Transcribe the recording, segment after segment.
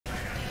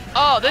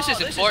Oh, this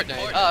isn't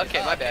Fortnite. Oh,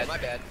 okay, my bad.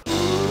 Anyways,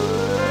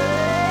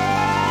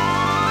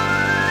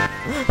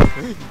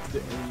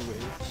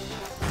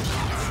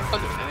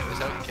 I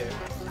don't care.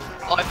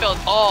 Oh, I felt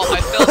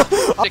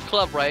the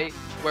club, right?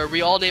 Where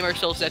we all name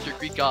ourselves after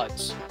Greek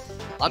gods.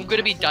 I'm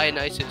gonna be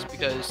Dionysus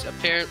because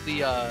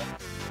apparently, I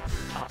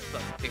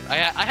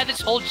had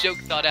this whole joke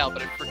thought out,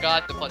 but I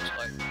forgot the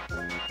punchline.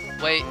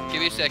 Wait,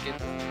 give me a second.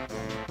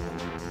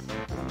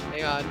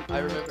 Hang on, I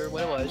remember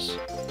what it was.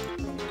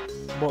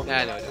 Well,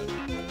 nah, no.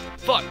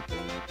 Fuck!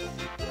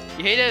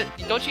 You hate it?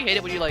 Don't you hate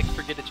it when you, like,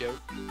 forget a joke?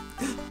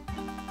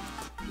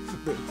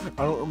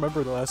 I don't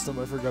remember the last time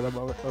I forgot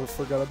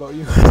about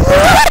you.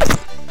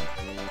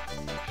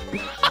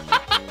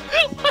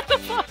 What the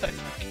fuck?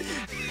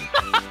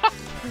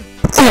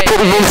 Hey,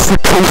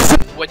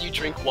 when you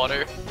drink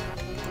water.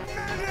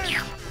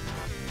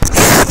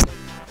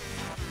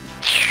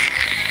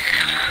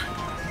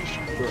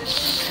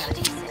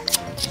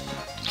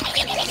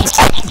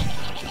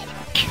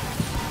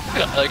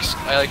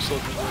 I like slow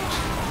words.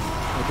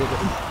 I did it.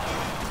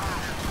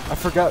 I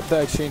forgot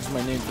that I changed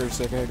my name for a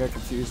second. I got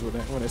confused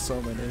when I saw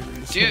my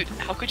name. Dude,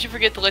 how could you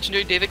forget the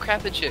legendary David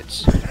Crafton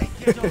shits?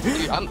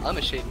 Dude, I'm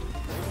ashamed.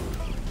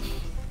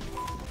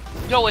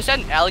 Yo, is that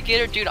an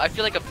alligator? Dude, I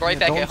feel like I'm right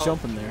back at home.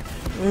 Don't jump in there.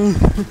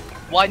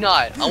 Why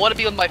not? I want to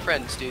be with my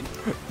friends, dude.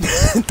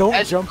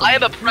 Don't jump in I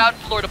am a proud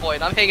Florida boy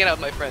and I'm hanging out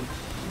with my friend.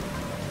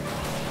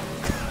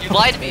 You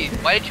lied to me.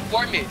 Why did you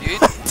warn me,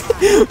 dude?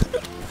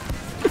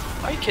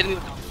 Are you kidding me?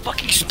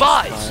 Fucking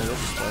spies! There's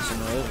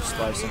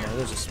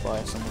a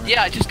spy somewhere.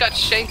 Yeah, I just got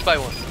shanked by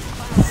one.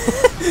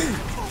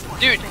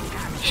 Dude,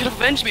 you should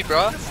avenge me,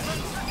 bro.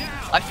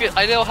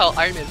 I know how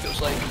Iron Man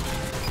feels like.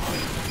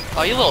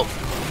 Oh, you little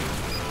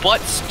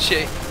butts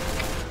chick.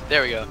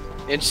 There we go.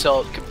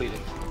 Insult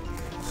completed.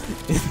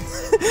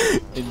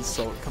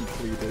 Insult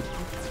completed.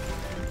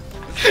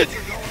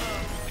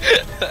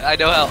 I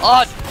know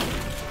how.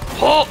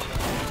 Oh!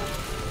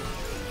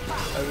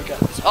 Oh, we got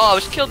this. Oh, I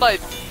was killed by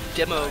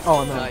demo.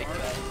 Oh no.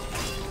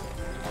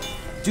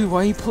 Dude,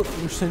 why you put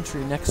your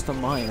sentry next to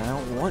mine? I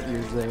don't want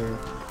yours there.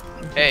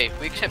 Hey,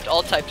 we accept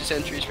all types of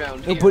sentries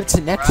around here. No, but it's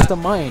next to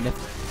mine.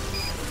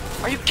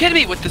 Are you kidding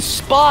me with the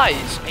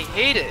spies? I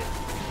hate it.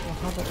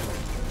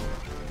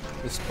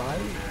 The spy?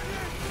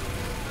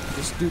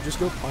 Just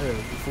go fire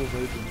before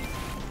virgin.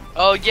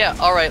 Oh yeah,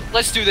 alright,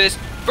 let's do this.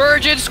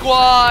 Virgin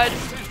squad!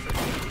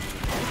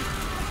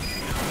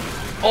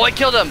 Oh, I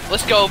killed him.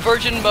 Let's go,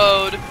 virgin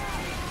mode.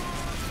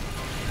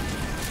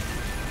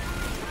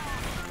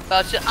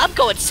 I'm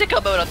going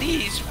sicko mode on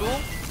these, fool.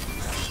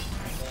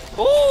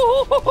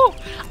 Ooh,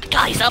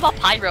 guys, I'm a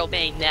pyro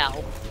main now.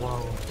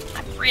 Whoa.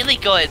 I'm really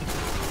good.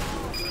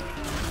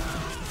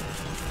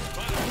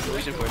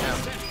 Reason for it now.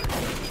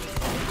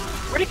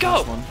 Where'd it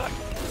go?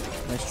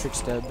 Nice trick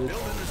stab, dude.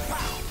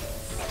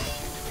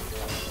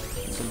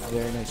 That's a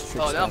very nice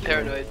trick stab. Oh, now I'm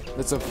paranoid.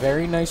 That's a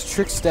very nice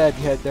trick stab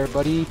you had there,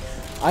 buddy.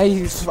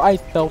 I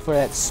fell for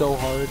that so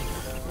hard.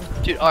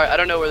 Dude, alright, I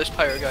don't know where this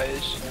pyro guy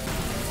is.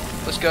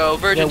 Let's go,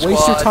 virgin squad.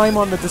 Waste your time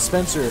on the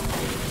dispenser.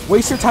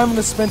 Waste your time on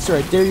the dispenser.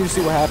 I dare you to see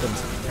what happens.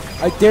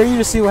 I dare you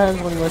to see what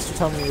happens when you waste your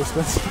time on the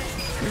dispenser.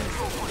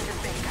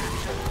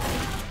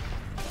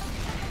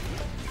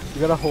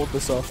 You gotta hold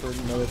this off for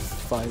another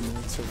 5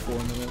 minutes or 4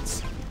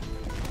 minutes.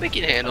 We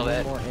can handle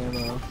that. More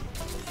ammo.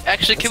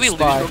 Actually, can we lose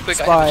real quick?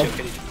 Spy. I have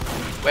a joke.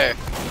 Where?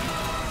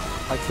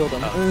 I killed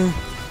him.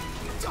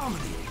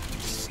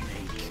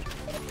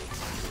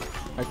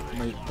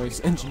 My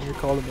engineer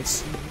called him a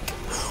snake.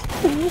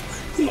 Oh,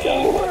 he got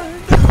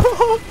burned.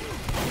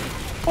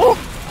 Oh,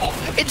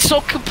 it's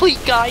so complete,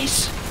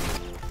 guys.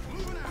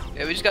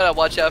 Yeah, we just gotta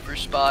watch out for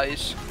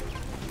spies.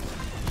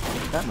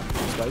 That might be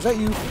a spy. Is that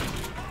you?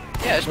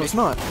 Yeah, it's no, me. it's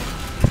not.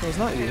 No, it's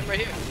not you. Right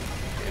here.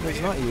 No,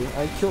 it's not you.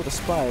 I killed a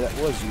spy. That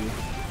was you.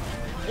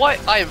 What?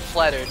 I am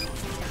flattered.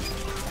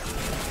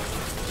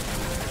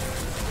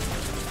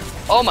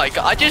 Oh my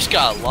god, I just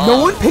got lost.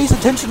 No one pays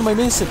attention to my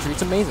main sentry.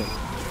 It's amazing.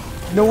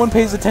 No one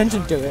pays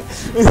attention to it.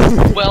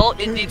 Well,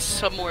 it needs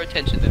some more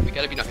attention then. We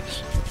gotta be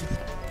nice.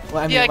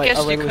 Well, I mean, yeah, I like,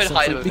 guess you could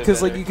hide it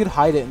because like you could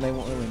hide it and they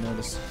won't really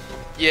notice.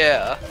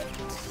 Yeah.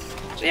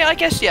 So yeah, I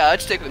guess yeah, I'd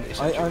stick with me.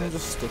 I'm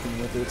just sticking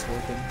with it. It's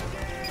working.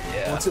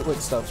 Yeah. Once it like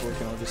stops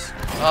working, I'll just.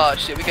 Oh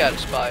shit, we got a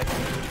spy.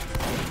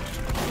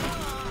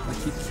 I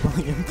keep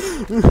killing him.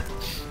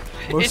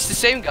 It's the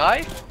same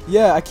guy?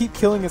 Yeah, I keep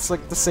killing. It's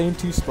like the same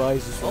 2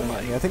 spies just running my.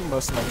 at me. I think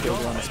most of my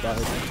kills are on the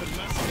spies.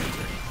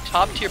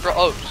 Top tier, bro.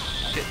 Oh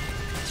shit.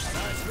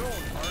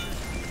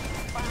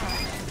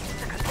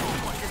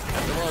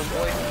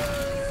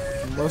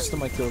 Most of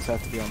my kills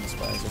have to be on the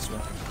spies, that's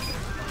right.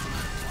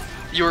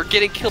 You were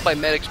getting killed by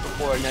medics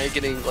before, now you're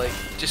getting, like,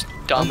 just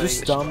dominating. I'm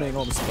just dominating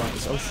all the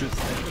spies. Oh shoot.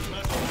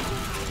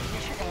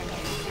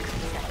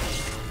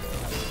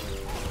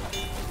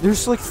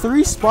 There's like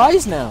 3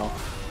 spies now!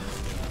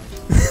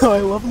 I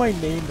love my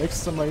name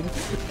next to my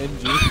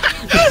NG.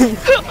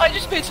 I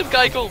just made some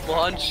guy go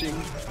launching.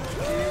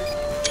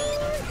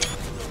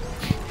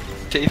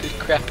 David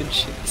crapping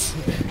shits.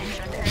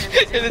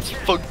 And it's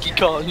Funky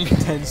Kong.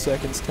 10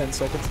 seconds, 10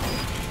 seconds.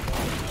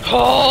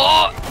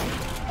 Oh!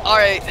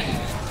 Alright,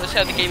 let's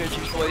have the game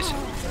interviews, boys.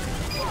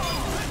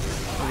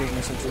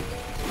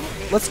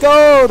 Let's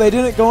go! They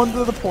didn't go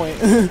into the point.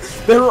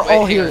 They were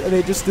all here, here, and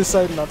they just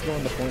decided not to go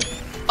into the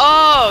point.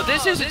 Oh,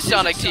 this isn't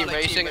Sonic Team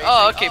Racing.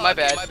 Oh, okay, my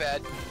bad.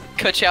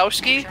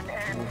 Kachowski?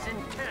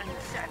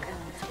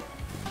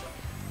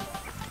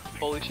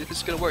 Holy shit, this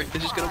is gonna work.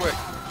 This is gonna work.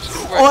 This is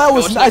gonna work. Oh, that No,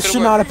 was. it's I gonna should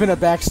work. not have been a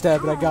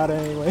backstab, but I got it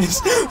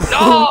anyways.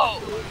 No!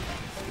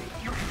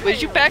 Wait,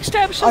 did you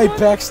backstab I someone?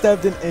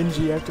 backstabbed an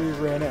NG after he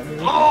ran at me.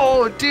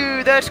 Oh,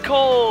 dude, that's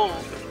cold.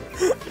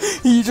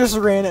 He just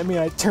ran at me,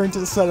 and I turned to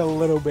the side a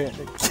little bit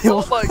and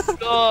killed Oh my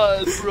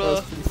god, That bro.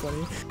 was pretty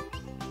funny.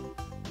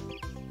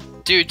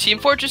 Dude, Team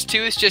Fortress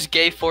 2 is just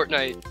gay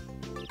Fortnite.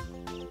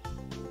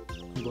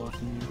 I'm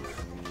blocking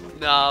you.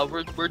 Nah,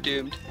 we're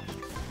doomed.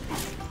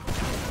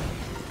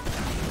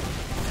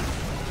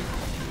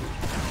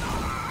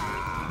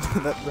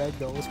 That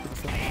ragdoll was pretty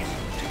funny.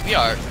 We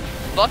are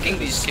fucking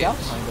these Scout,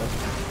 kids. kind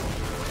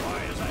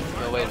of.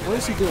 No, wait. What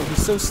is he doing?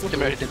 He's so slippery.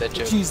 Tim already did that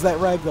joke. Jeez, that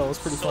ragdoll was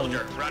pretty funny.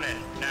 Soldier, run it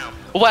now.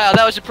 Wow,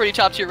 that was a pretty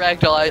top tier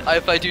ragdoll,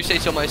 if I do say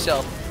so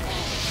myself.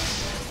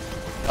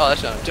 Oh,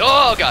 that's not.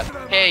 Oh god.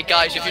 Hey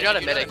guys, if you're not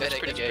a medic, that's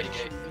pretty gay.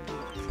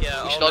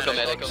 Yeah, We should all go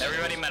medic.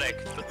 Everybody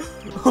medic.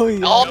 Oh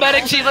yeah. All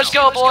medic team, let's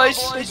go, boys!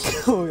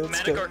 Let's go. Let's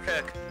Medic go. or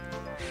cook.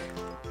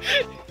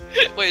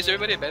 Wait, is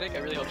everybody a medic? I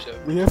really hope so.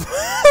 We have.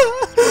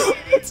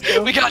 Let's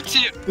go. We got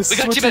two. This We is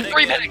got what two you- men,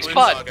 3 medics. Blue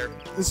Come on. logger.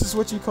 This is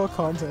what you call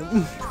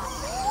content.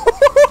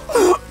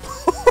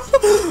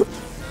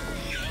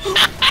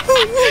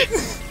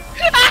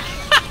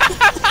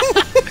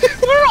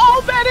 We're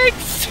all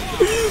medics.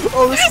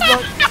 Oh, this is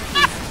not.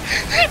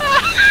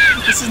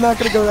 This is not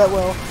gonna go that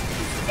well.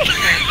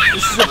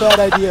 This is a bad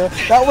idea.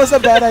 That was a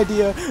bad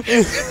idea.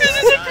 This is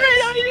a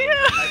great idea.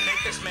 I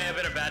think this may have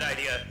been a bad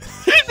idea.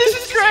 This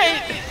is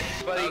great.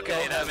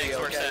 Okay, that makes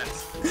more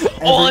sense.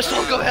 Oh, let's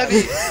all go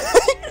heavy.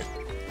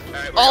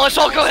 Alright, Oh, let's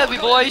all go heavy,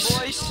 boys.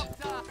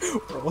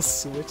 We're all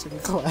switching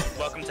class.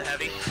 welcome to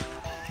Heavy.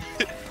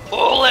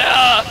 Oh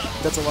yeah.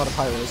 That's a lot of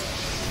pyros.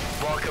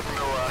 Welcome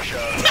to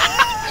Russia.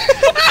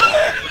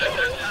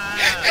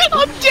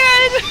 I'm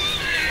dead.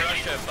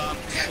 Russia, bomb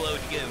explode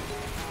give.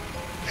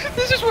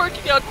 This is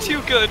working out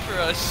too good for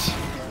us.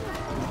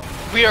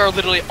 We are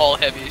literally all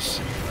heavies.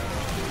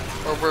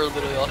 Or we're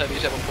literally all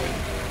heavies at one point.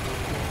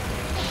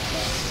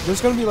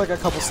 There's gonna be like a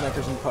couple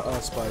snipers and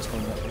spies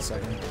coming up in a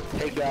second.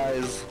 Hey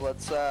guys,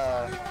 let's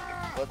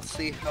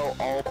see how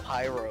all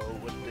pyro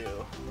would do.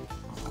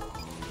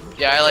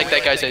 Yeah, I like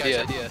that guy's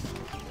idea.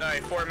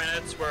 Alright, 4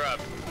 minutes, we're up.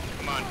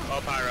 Come on,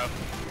 all pyro.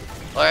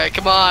 Alright,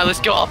 come on, let's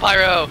go all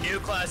pyro. New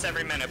class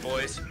every minute,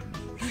 boys.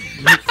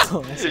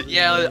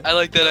 Yeah, I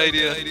like that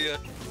idea.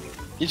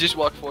 You just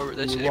walk forward,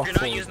 that's You it. If walk you're not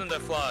forward. using the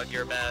flog,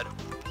 you're bad.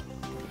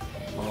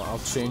 Oh, I'll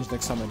change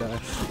next time I die.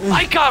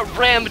 I got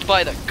rammed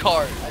by the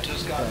car. I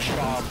just got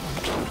chopped.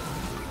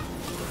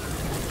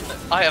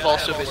 I have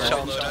also been Alright,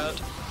 chopped.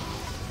 loadout.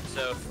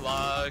 So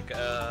flog,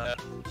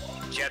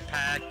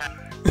 jetpack,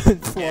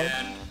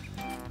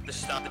 and the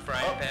stop the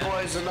frying Oh, pan.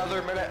 boys,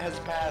 another minute has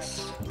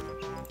passed.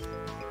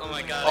 Oh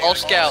my god. I All gotta-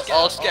 scout,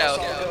 all Also, scout.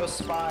 I'll go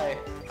spy.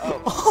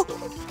 Oh,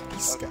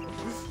 Scout.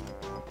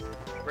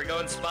 We're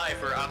going spy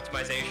for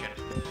optimization.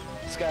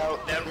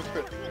 scout.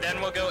 Then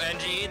we'll go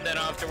NG, then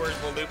afterwards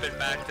we'll loop it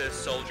back to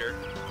soldier.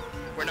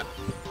 We're not.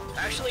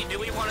 Actually, do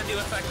we want to do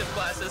effective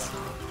classes?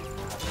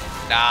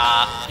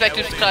 Nah.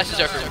 Effective classes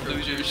are for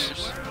losers.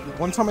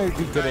 One time I did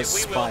good Alright, as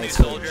we will spy, do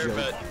so soldier, joke.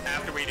 but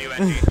after we do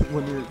NG.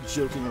 When you're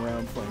joking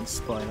around playing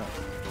spy.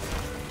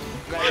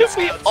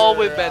 We all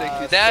went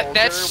medic. That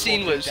Soldier, scene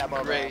we'll do was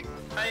demo great.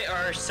 Alright,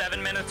 our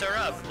 7 minutes are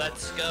up.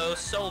 Let's go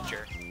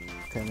soldier.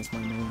 Okay, that's my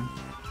name.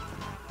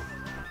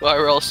 Why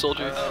we're all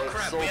soldier. Oh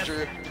crap, we have-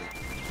 soldier.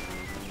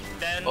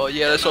 Then Oh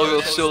yeah, let's all demo,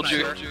 go then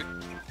soldier.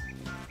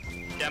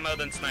 sniper. Demo,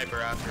 then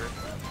sniper after.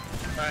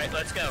 Alright,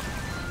 let's go.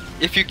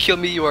 If you kill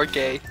me, you are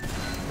gay.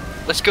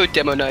 Let's go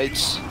demo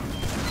nights.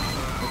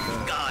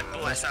 God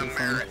bless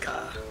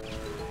America.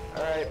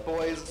 Alright,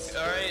 boys.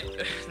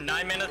 Alright,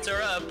 9 minutes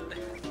are up.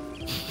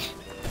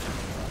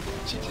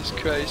 Jesus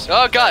Christ.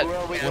 Oh god. Where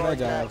are we When I going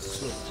die, I'll next?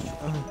 switch.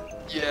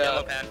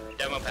 Yeah.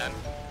 Demo pan.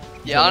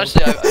 Yeah,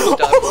 honestly,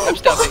 I'm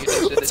stopped paying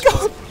attention at this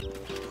point.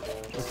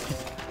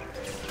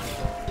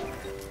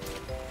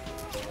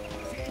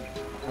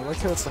 I like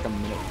how it's like a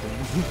minute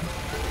thing.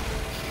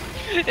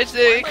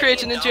 It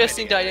creates an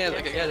interesting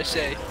dynamic, I gotta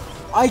say.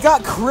 I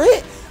got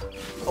crit!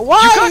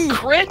 Why? You got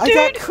crit, I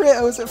got dude? crit.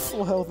 I was at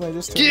full health and I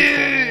just turned the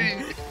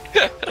corner.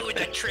 Dude! Ooh,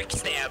 the trick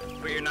stab.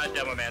 But you're not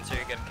demo man, so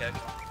you're getting kicked.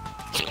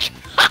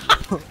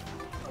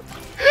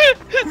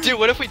 Dude,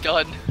 what have we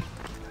done?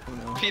 Oh,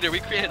 no. Peter, we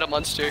created a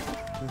monster.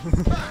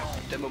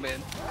 Demo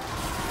man.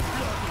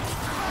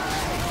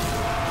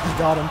 I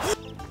got him.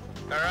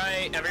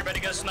 Alright, everybody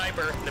go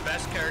sniper. The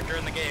best character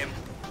in the game.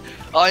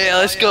 Oh yeah,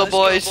 let's go,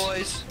 boys.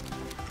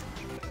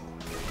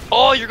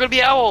 Oh, you're gonna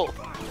be Owl.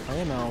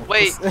 I know.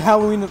 Wait.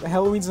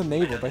 Halloween's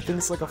enabled. I think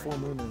it's like a full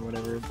moon or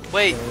whatever.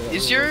 Wait,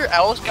 is your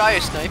Owl guy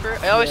a sniper?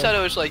 I always thought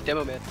it was like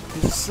Demo Man.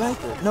 He's a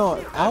sniper.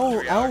 No,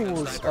 Owl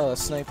was a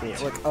sniper,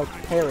 like a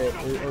parrot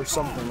or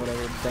something,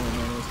 whatever Demo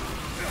Man is.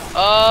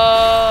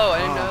 Oh, I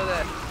didn't know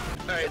that.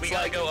 Alright, we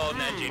gotta go all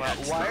NG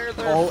next. Why are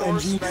there All 4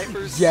 NG?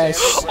 snipers?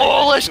 Yes.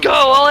 Oh, let's go,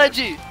 all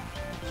edgy.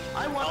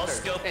 I'll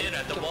scope in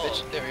at the wall.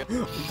 There we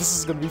go. This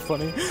is gonna be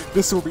funny.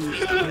 This will be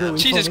really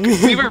Jesus, funny.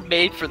 we were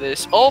made for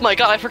this. Oh my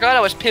god, I forgot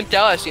I was pimped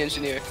out as the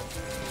engineer.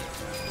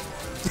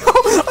 I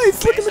look in the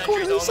Sentries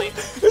corner. only.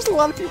 There's a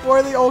lot of people. Why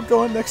are they all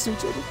going next to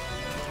each other?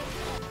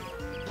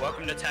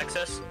 Welcome to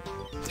Texas.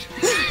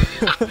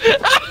 I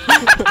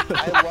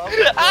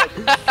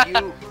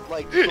love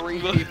like 3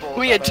 people.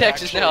 We that in are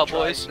Texas now, actually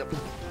boys. trying to-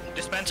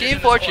 Dispensers Team in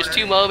this Fortress,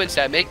 corner. 2 moments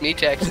that make me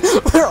Texas.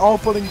 They're all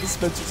putting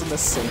dispensers in the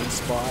same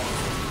spot.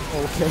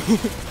 Okay.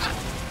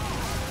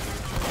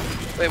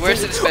 Wait,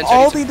 where's the dispenser?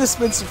 All the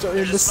dispensers are in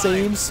the There's a spine.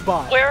 same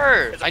spot.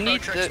 Where? It's a I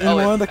need Pro-Tricks the. In Oh,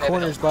 one of the I have it.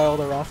 corners by all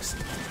the rocks.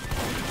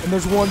 And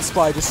there's one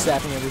spy just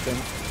sapping everything.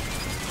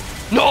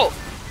 No!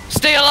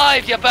 Stay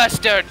alive, you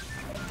bastard!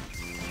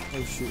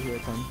 Oh shoot, here I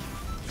come.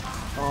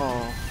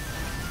 Oh.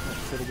 Got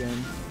crit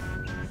again.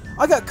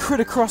 I got crit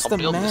across I'm the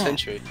building the map.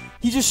 sentry.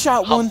 He just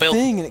shot I'll one build-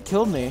 thing and it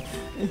killed me.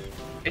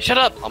 Hey, shut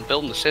up! I'm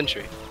building the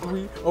sentry.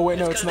 Oh wait,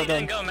 no, it's because not they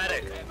done. didn't go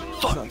medic.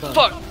 Fuck! not done.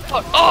 Fuck!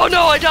 Fuck! Oh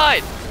no, I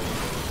died!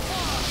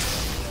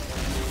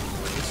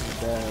 This is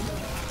bad.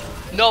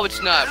 No,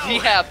 it's not. We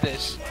have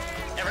this.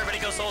 Everybody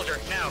go soldier,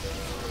 now.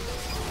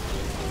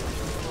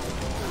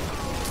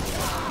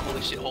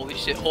 Holy shit! Holy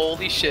shit!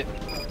 Holy shit!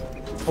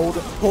 Hold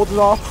it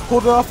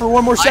off for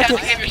one more I have second.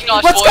 the hammer's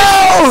notch, Let's boys.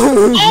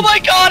 go! Oh my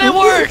god, it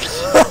worked!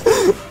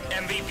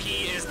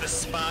 MVP is the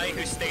spy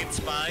who stayed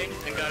spy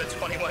and got a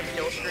 21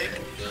 kill streak.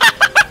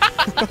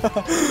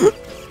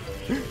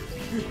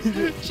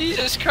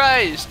 Jesus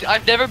Christ!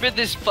 I've never been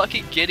this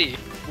fucking giddy.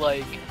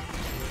 Like,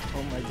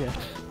 Oh my god.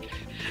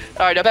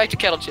 all right, now back to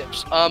kettle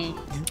chips.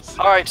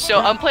 All right, so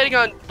I'm planning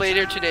on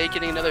later today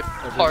getting another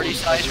party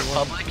size for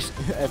Publix.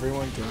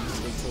 Everyone games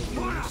until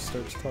he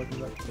starts talking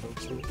about kettle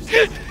chips.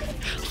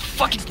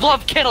 Fucking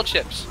love kettle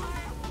chips.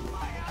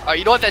 Alright,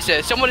 you know what that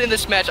says? Someone in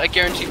this match, I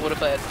guarantee, would have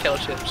had kettle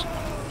chips.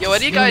 Yo,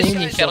 any of you guys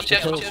Name eat kettle yourself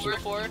chips kettle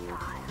before?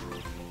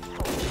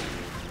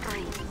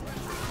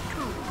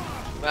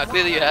 Wow,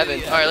 clearly you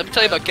haven't. Alright, let me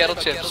tell you about kettle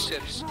chips.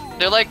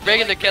 They're like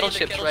regular kettle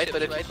chips, right?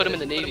 But if you put them in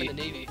the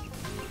Navy.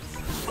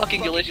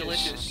 Fucking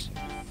delicious.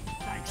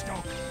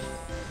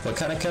 What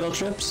kind of kettle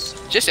chips?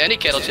 Just any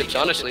kettle chips,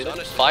 honestly. They're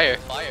just fire.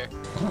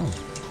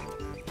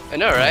 I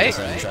know, right?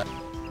 Yeah,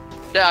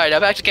 alright, now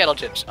back to kettle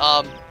chips.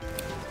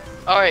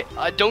 Alright,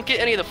 don't get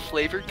any of the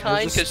flavored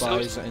kind, Those are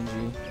because spies,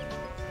 NG.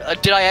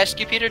 did I ask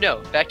you, Peter?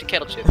 No. Back to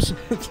kettle chips.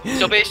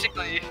 So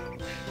basically,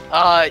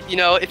 you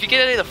know, if you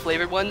get any of the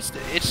flavored ones,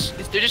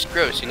 they're just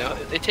gross. You know,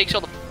 it takes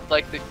all the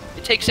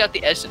it takes out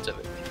the essence of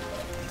it.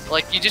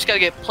 Like you just gotta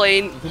get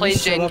plain Can you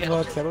shut Jane up kettle.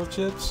 about kettle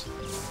chips?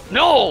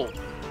 No.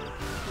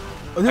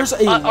 Oh, there's a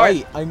alright.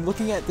 light. I'm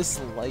looking at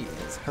this light.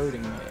 It's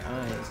hurting my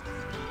eyes.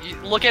 You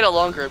look at it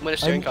longer and win a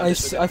staring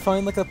contest. I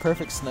find like a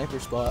perfect sniper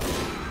spot,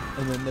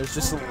 and then there's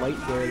just a light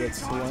there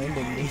that's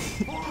blinding me.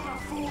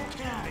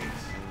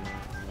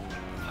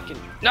 Fucking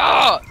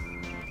no.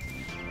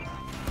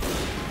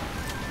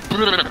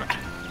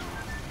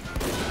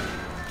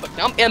 Look,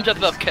 now I'm amped up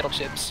about kettle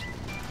chips.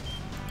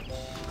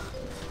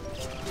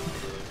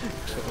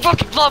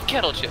 Fucking love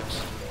kettle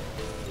chips.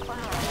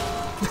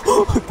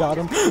 Got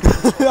him.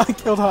 I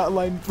killed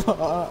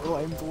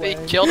Hotline They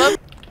Bling. killed him?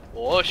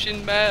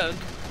 Ocean Man,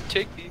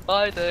 take me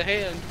by the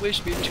hand,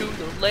 wish me to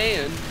the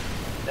land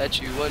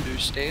that you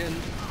understand.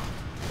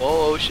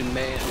 Oh, Ocean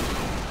Man,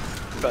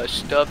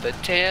 crushed up a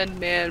tan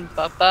man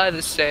by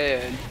the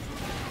sand,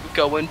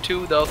 going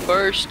to the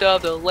first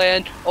of the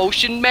land.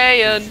 Ocean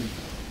Man,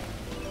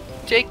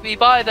 take me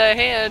by the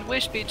hand,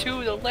 wish me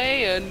to the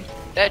land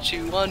that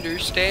you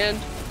understand.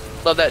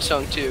 Love that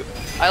song too.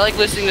 I like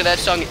listening to that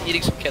song and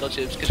eating some kettle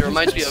chips because it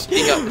reminds me of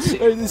being out in the sea.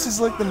 Hey, this is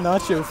like the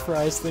nacho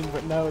fries thing,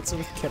 but now it's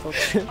with kettle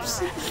chips.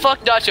 Fuck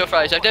nacho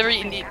fries. I've never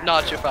eaten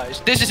nacho fries.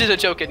 This isn't a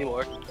joke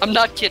anymore. I'm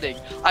not kidding.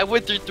 I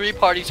went through 3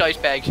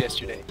 party-sized bags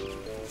yesterday.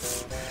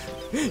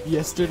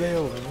 Yesterday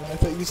alone. I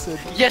thought you said.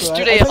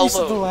 Yesterday I thought you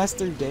said the alone. last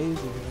 3 days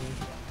ago.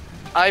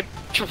 I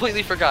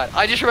completely forgot.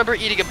 I just remember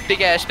eating a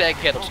big-ass bag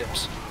of kettle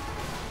chips.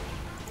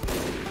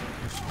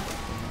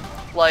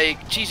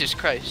 Like, Jesus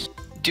Christ.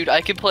 Dude,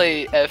 I could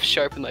play F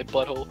sharp in my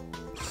butthole.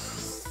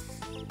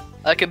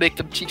 I could make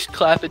them cheeks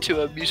clap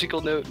into a musical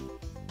note.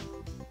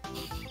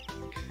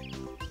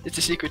 It's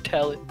a secret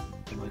talent.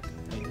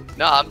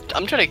 Nah,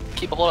 I'm trying to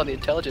keep a hold on the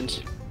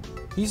intelligence.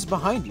 He's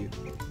behind you.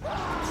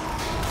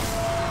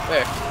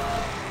 Where?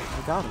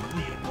 I got him.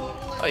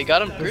 Oh, you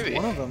got him? There's Groovy.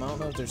 one of them. I don't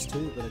know if there's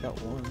 2, but I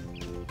got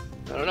 1.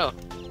 I don't know.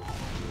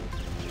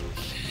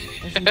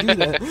 How'd you do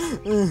that?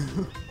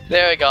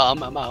 There we go,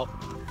 I'm out.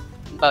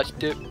 I'm about to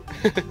dip.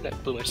 I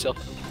blew myself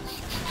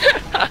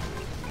up.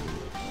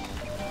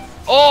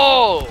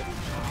 Oh! Oh,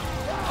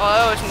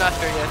 that was not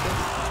very epic.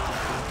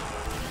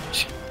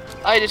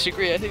 I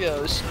disagree, I think that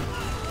was...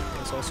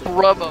 It's also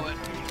Promo it.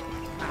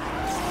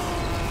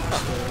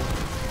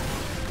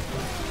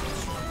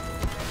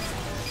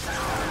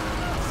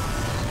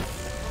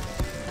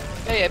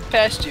 Hey, I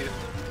passed you.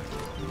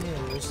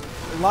 Yeah, there's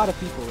a lot of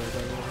people right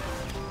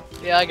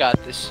there. Yeah, I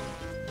got this.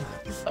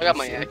 I got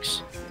my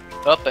X.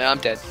 Oh, and I'm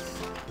dead.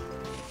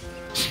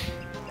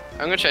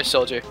 I'm gonna try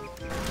soldier.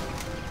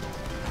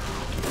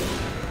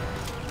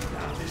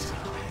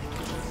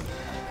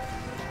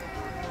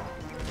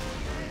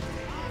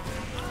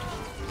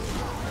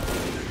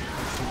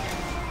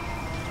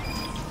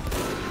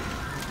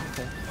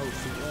 Okay. Oh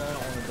shoot, I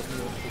don't want to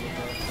deal with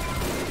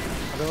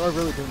that. I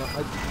really do not. I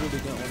really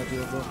don't want to deal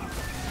with that.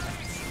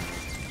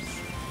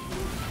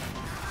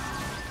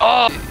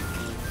 Oh!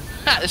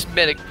 Ha! This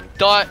medic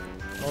thought.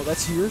 Oh,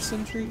 that's your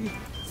sentry?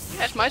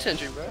 That's my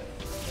sentry, bro.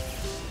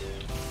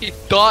 He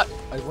thought.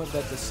 I want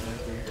that to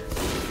sniper.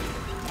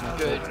 Not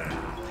Good. that.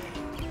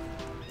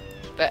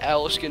 That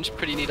owl skin's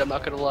pretty neat, I'm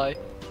not gonna lie.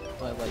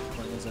 I like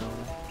playing as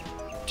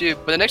Owl. Dude,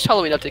 when the next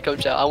Halloween update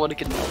comes out, I want to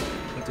get an owl.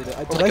 I did it.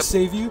 Did like I a-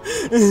 save you?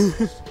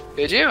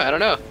 Did you? I don't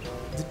know.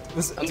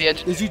 I'm the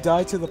engineer. Did you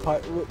die to the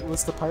pirate?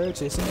 Was the pirate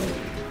chasing you?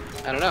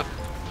 I don't know.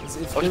 It's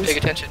I wasn't paying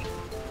attention.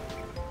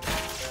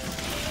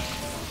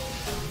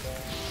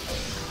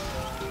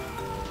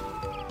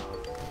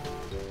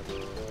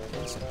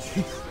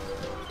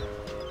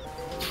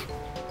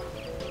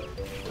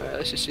 Alright,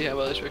 let's just see how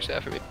well this works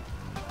out for me.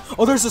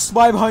 Oh, there's a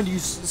spy behind you.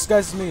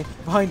 Disguised as me.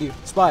 Behind you.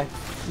 Spy.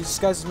 He's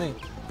disguised as me.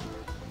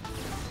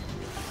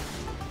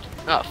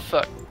 Oh,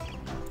 fuck.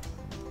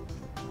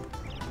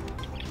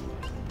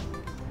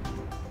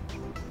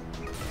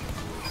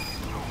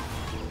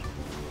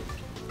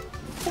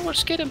 Oh,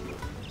 let's get him.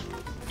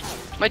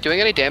 Am I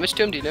doing any damage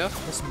to him? Do you know?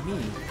 That's me.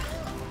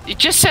 You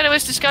just said it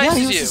was disguised Yeah,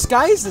 he as was you.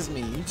 disguised as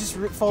me. You just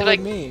followed I-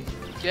 me.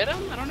 Get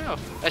him? I don't know.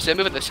 I said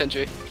move with the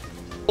sentry.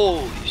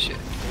 Holy shit.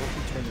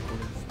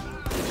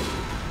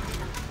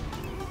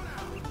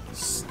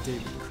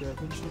 David crap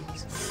and shit.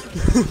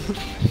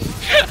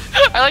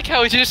 I like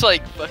how we just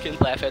like fucking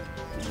laugh at.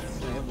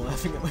 I am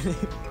laughing at my name.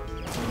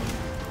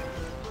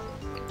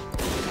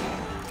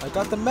 I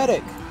got the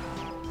medic.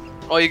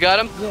 Oh, you got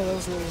him? Yeah, that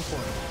was really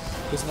important.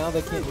 Because now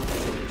they can't be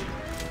charged.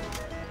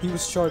 He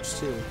was charged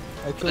too.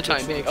 I For the killed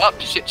time being. charge.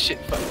 Oh, shit,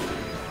 fuck.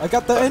 I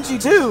got the NG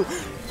too.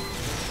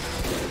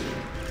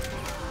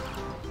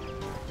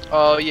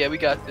 Oh, yeah, we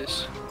got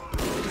this.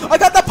 I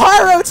got the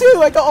pyro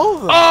too. I got all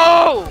of them.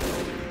 Oh!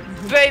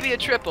 Baby, a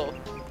triple.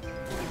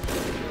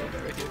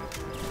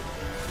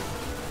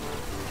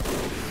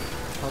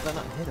 How did that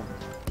not hit him?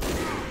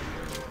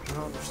 I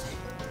don't understand.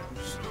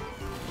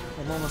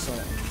 I'm almost on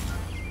it.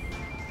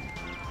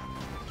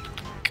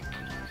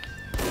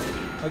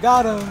 I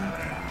got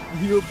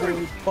him! Your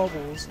boy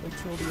Bubbles. I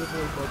killed your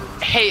boy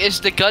Bubbles. Hey, is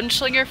the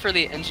gunslinger for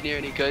the engineer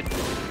any good?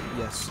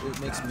 Yes, it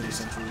makes mini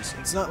sentries.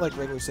 It's not like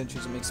regular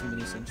sentries, it makes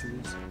mini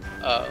sentries.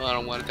 I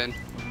don't want it then.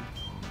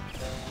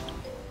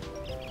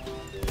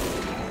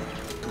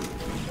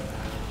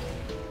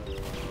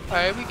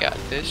 Alright, we got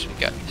this.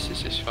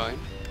 This is fine.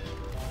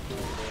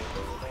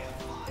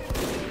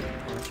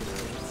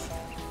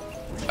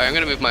 Alright, I'm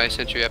gonna move my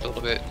sentry up a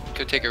little bit.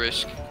 Go take a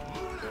risk.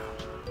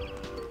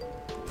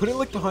 Put it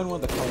like behind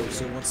one of the cars,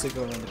 so once they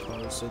go around the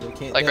cars, so they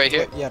can't. Like right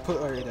here? Yeah, put it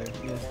right there.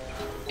 Yeah.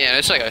 Yeah,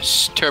 it's like a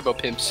turbo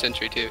pimp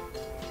sentry too.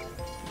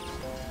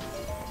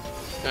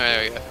 Alright,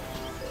 there we go.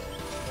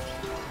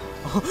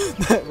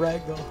 That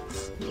ragdoll.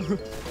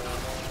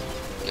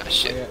 Oh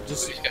shit. Yeah,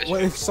 just These guys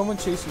well, are- if someone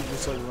chases you,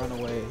 just like run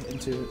away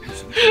into.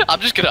 I'm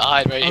just gonna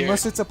hide right here.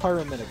 Unless it's a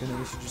pyromedic, and then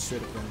you should just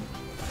straight up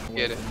run.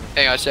 Get it.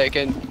 Hang on a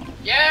second.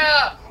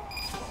 Yeah!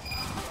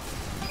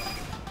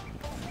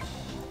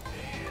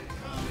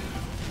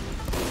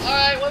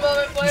 Alright, one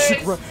moment, You should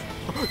please! run.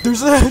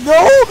 There's a no.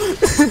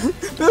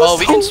 That was Oh,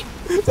 we can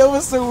that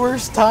was the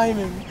worst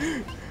timing.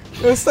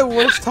 That was the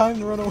worst time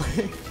to run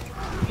away.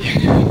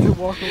 To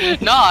walk away.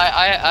 No,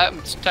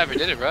 I'm time for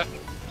dinner, bro.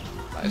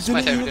 It's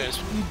my time for dinner.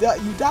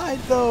 You died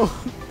though.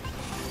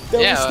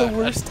 That Yeah, was the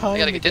worst time. I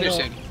gotta to get dinner up.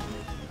 soon.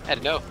 I had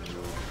to know.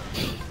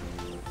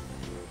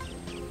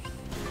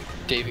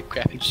 David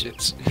crapping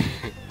shits.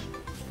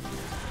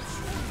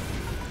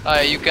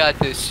 Alright, you got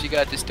this. You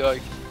got this, dog.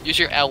 Use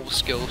your owl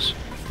skills.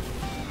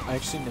 I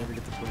actually never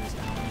get to play as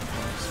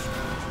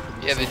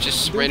Owl. Yeah, they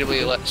just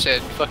randomly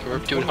said, fuck it, we're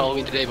doing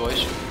Halloween today,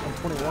 boys. I'm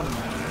 21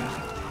 now.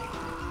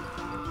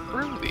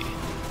 Ruby.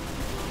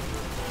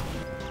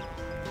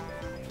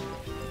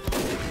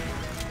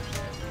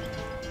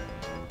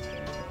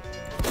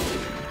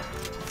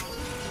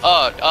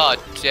 Oh,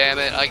 damn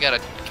it. I got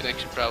a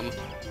connection problem.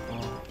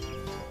 Oh.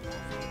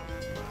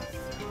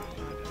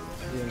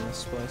 Yeah,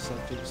 that's why I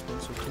stopped to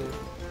dispenser too.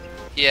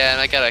 Yeah,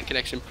 and I got a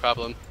connection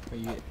problem.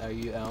 Are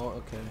you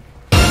out? Okay.